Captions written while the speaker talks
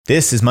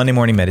This is Monday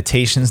Morning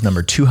Meditations,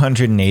 number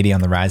 280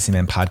 on the Rising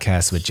Man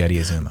podcast with Jeddy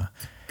Azuma.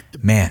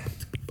 Man,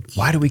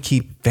 why do we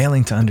keep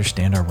failing to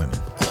understand our women?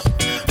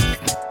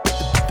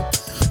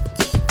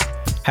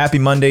 Happy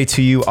Monday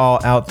to you all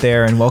out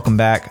there, and welcome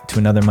back to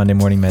another Monday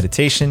Morning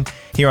Meditation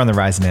here on the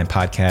Rising Man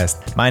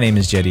podcast. My name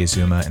is Jeddy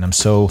Azuma, and I'm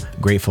so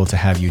grateful to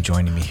have you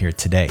joining me here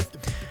today.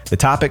 The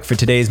topic for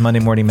today's Monday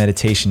Morning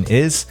Meditation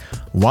is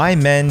why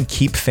men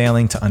keep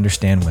failing to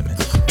understand women.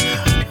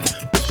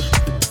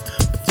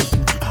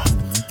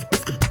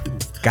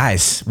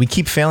 Guys, we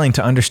keep failing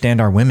to understand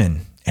our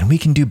women, and we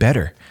can do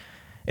better.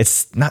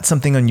 It's not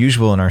something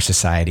unusual in our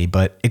society,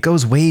 but it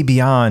goes way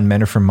beyond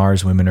men are from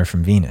Mars, women are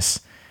from Venus.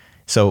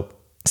 So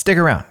stick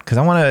around, because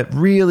I want to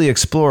really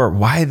explore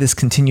why this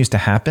continues to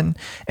happen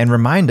and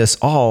remind us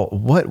all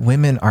what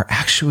women are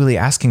actually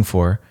asking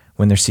for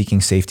when they're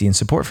seeking safety and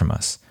support from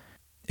us.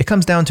 It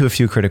comes down to a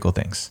few critical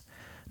things.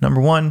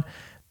 Number one,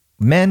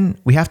 men,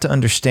 we have to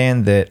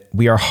understand that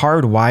we are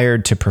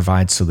hardwired to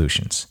provide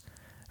solutions.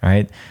 All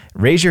right.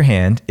 Raise your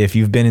hand if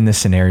you've been in this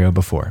scenario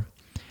before.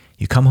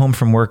 You come home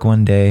from work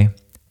one day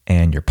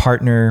and your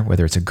partner,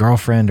 whether it's a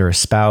girlfriend or a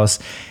spouse,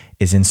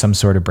 is in some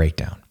sort of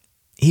breakdown.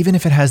 Even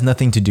if it has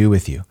nothing to do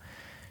with you,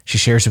 she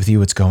shares with you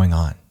what's going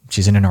on.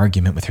 She's in an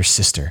argument with her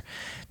sister.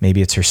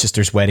 Maybe it's her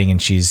sister's wedding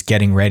and she's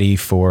getting ready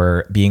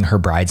for being her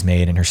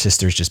bridesmaid and her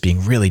sister's just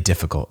being really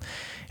difficult.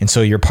 And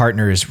so your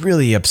partner is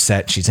really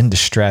upset. She's in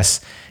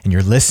distress and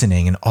you're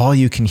listening and all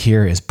you can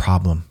hear is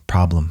problem,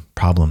 problem,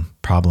 problem,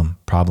 problem,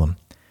 problem.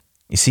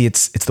 You see,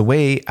 it's the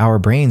way our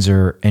brains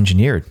are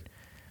engineered.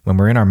 When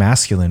we're in our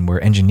masculine, we're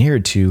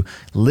engineered to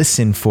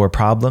listen for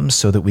problems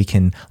so that we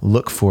can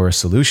look for a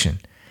solution.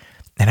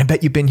 And I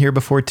bet you've been here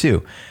before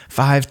too.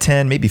 5,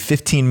 10, maybe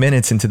 15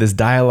 minutes into this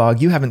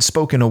dialogue, you haven't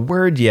spoken a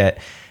word yet,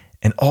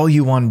 and all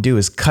you want to do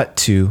is cut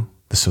to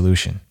the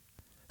solution.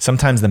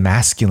 Sometimes the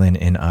masculine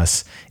in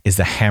us is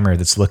the hammer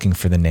that's looking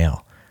for the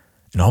nail.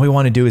 And all we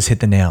want to do is hit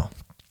the nail.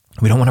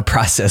 We don't want to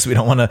process. We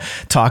don't want to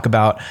talk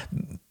about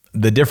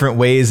the different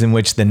ways in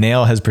which the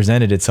nail has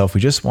presented itself. We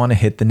just want to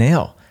hit the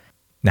nail.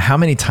 Now, how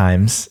many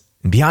times,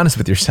 and be honest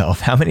with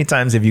yourself, how many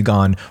times have you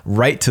gone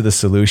right to the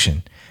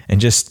solution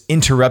and just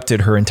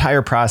interrupted her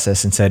entire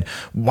process and said,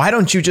 why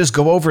don't you just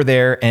go over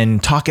there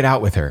and talk it out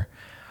with her?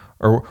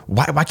 Or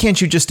why can't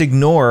you just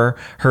ignore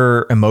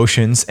her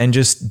emotions and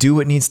just do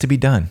what needs to be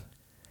done?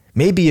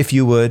 Maybe if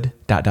you would, ...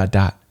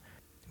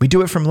 We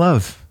do it from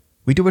love.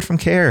 We do it from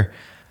care.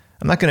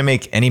 I'm not going to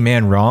make any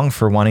man wrong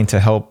for wanting to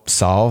help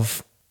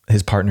solve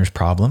his partner's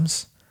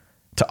problems,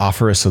 to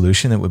offer a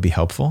solution that would be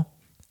helpful.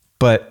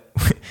 But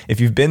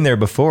if you've been there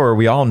before,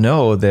 we all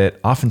know that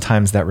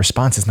oftentimes that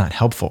response is not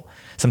helpful.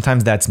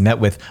 Sometimes that's met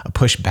with a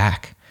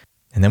pushback,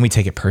 and then we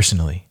take it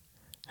personally.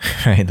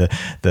 Right?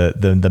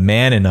 The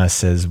man in us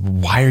says,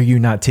 why are you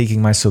not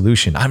taking my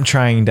solution? I'm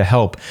trying to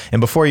help.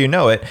 And before you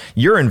know it,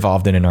 you're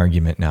involved in an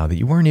argument now that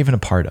you weren't even a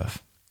part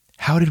of.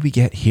 How did we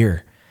get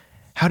here?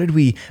 How did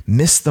we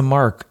miss the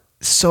mark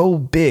so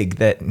big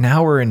that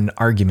now we're in an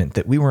argument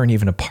that we weren't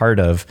even a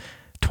part of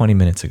 20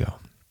 minutes ago?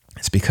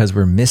 It's because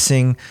we're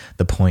missing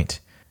the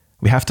point.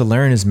 We have to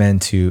learn as men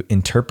to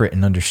interpret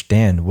and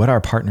understand what our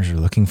partners are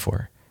looking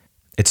for.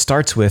 It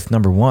starts with,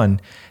 number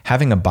one,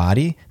 having a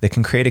body that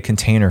can create a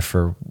container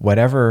for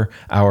whatever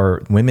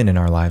our women in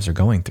our lives are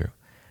going through.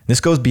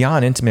 This goes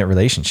beyond intimate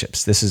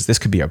relationships. This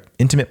could be an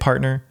intimate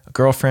partner, a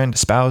girlfriend, a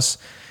spouse.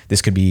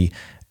 This could be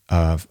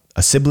a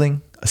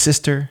sibling, a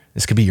sister.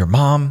 This could be your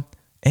mom.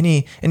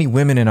 Any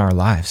women in our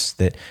lives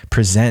that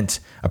present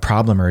a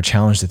problem or a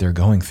challenge that they're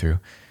going through.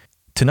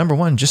 To number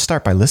one, just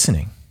start by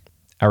listening.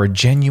 Our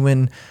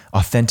genuine,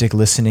 authentic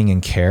listening and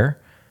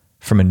care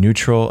from a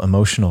neutral,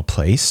 emotional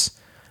place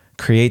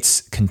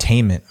creates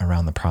containment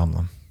around the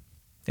problem.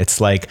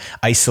 It's like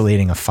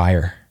isolating a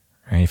fire,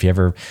 right? If you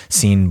ever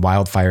seen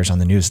wildfires on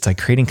the news, it's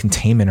like creating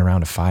containment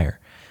around a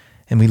fire.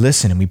 And we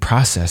listen and we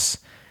process,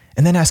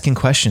 and then asking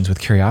questions with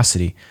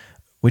curiosity.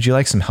 Would you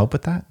like some help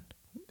with that?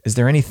 Is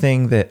there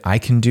anything that I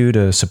can do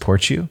to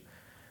support you?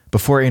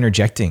 Before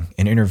interjecting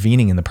and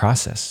intervening in the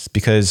process.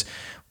 Because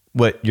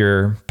what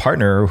your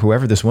partner or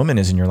whoever this woman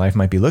is in your life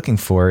might be looking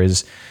for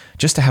is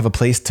just to have a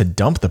place to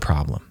dump the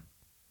problem.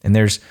 And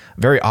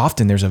very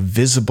often there's a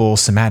visible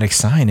somatic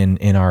sign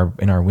in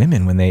our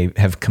women when they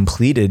have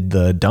completed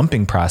the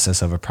dumping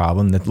process of a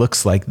problem that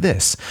looks like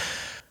this.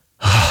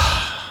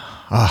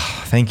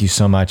 Thank you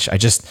so much. I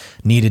just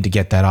needed to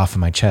get that off of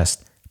my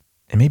chest.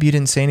 And maybe you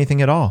didn't say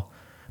anything at all,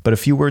 but a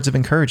few words of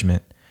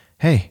encouragement.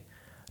 Hey,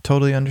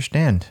 totally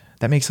understand.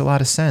 That makes a lot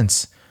of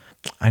sense.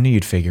 I knew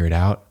you'd figure it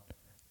out.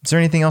 Is there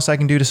anything else I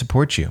can do to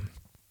support you?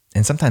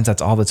 And sometimes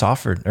that's all that's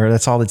offered, or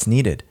that's all that's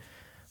needed.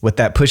 What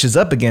that pushes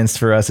up against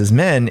for us as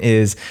men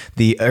is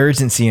the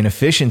urgency and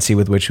efficiency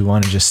with which we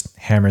want to just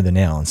hammer the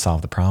nail and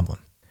solve the problem.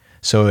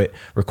 So it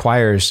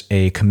requires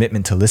a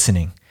commitment to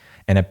listening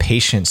and a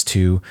patience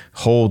to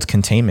hold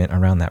containment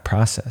around that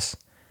process.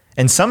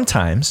 And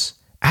sometimes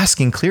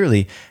asking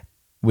clearly,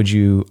 are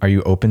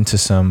you open to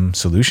some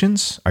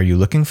solutions? Are you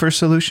looking for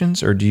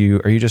solutions? Or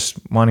are you just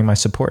wanting my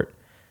support,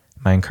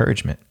 my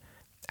encouragement?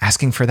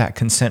 asking for that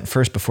consent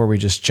first before we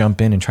just jump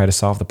in and try to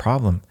solve the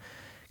problem.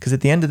 Because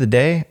at the end of the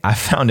day, I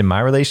found in my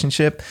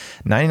relationship,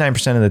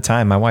 99% of the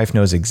time, my wife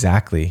knows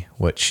exactly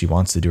what she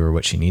wants to do or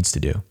what she needs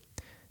to do.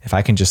 If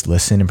I can just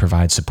listen and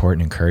provide support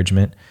and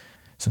encouragement,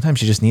 sometimes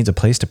she just needs a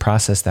place to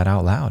process that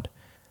out loud.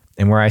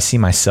 And where I see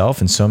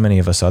myself and so many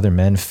of us other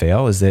men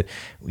fail is that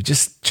we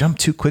just jump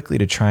too quickly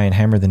to try and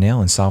hammer the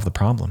nail and solve the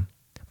problem.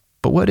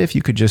 But what if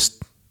you could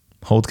just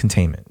hold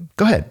containment?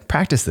 Go ahead,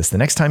 practice this. The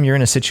next time you're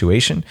in a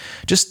situation,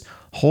 just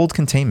hold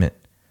containment.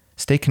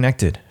 Stay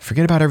connected.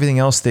 Forget about everything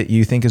else that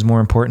you think is more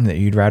important that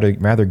you'd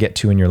rather get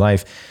to in your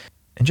life,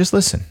 and just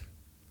listen.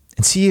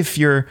 And see if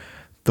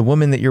the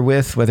woman that you're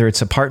with, whether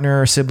it's a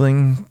partner or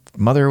sibling,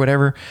 mother or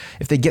whatever,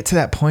 if they get to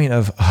that point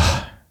of,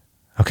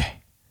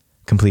 okay,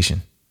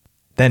 completion.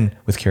 Then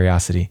with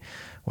curiosity,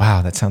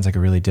 wow, that sounds like a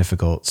really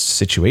difficult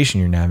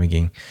situation you're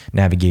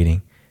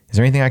navigating. Is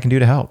there anything I can do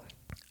to help?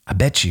 I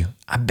bet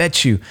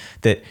you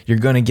that you're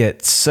going to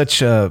get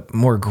such a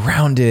more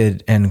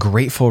grounded and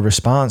grateful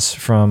response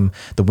from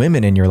the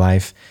women in your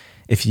life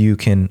if you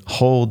can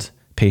hold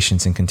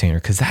patience and container,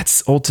 because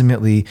that's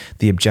ultimately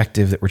the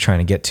objective that we're trying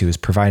to get to, is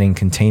providing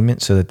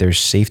containment so that there's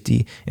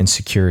safety and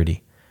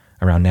security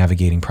around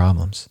navigating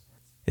problems.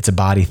 It's a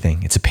body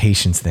thing. It's a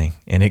patience thing.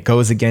 And it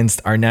goes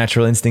against our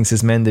natural instincts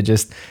as men to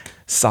just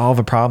solve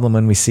a problem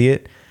when we see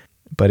it.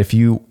 But if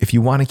you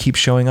want to keep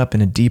showing up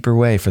in a deeper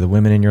way for the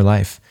women in your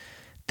life,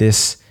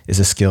 this is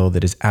a skill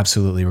that is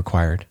absolutely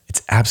required.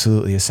 It's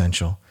absolutely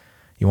essential.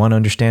 You want to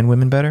understand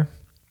women better?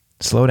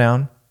 Slow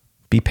down,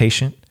 be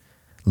patient,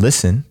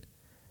 listen,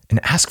 and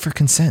ask for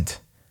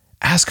consent.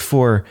 Ask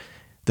for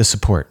the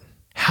support.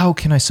 How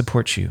can I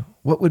support you?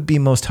 What would be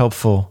most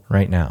helpful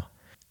right now?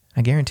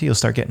 I guarantee you'll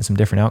start getting some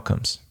different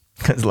outcomes.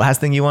 Because the last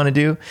thing you want to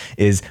do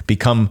is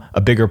become a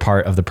bigger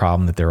part of the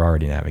problem that they're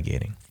already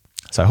navigating.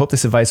 So I hope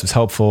this advice was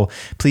helpful.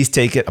 Please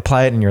take it,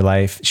 apply it in your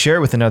life, share it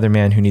with another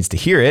man who needs to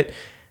hear it,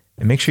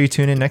 and make sure you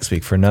tune in next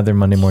week for another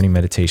Monday morning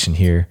meditation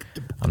here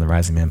on the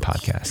Rising Man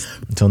Podcast.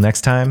 Until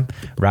next time,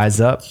 rise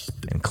up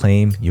and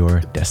claim your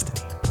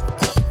destiny.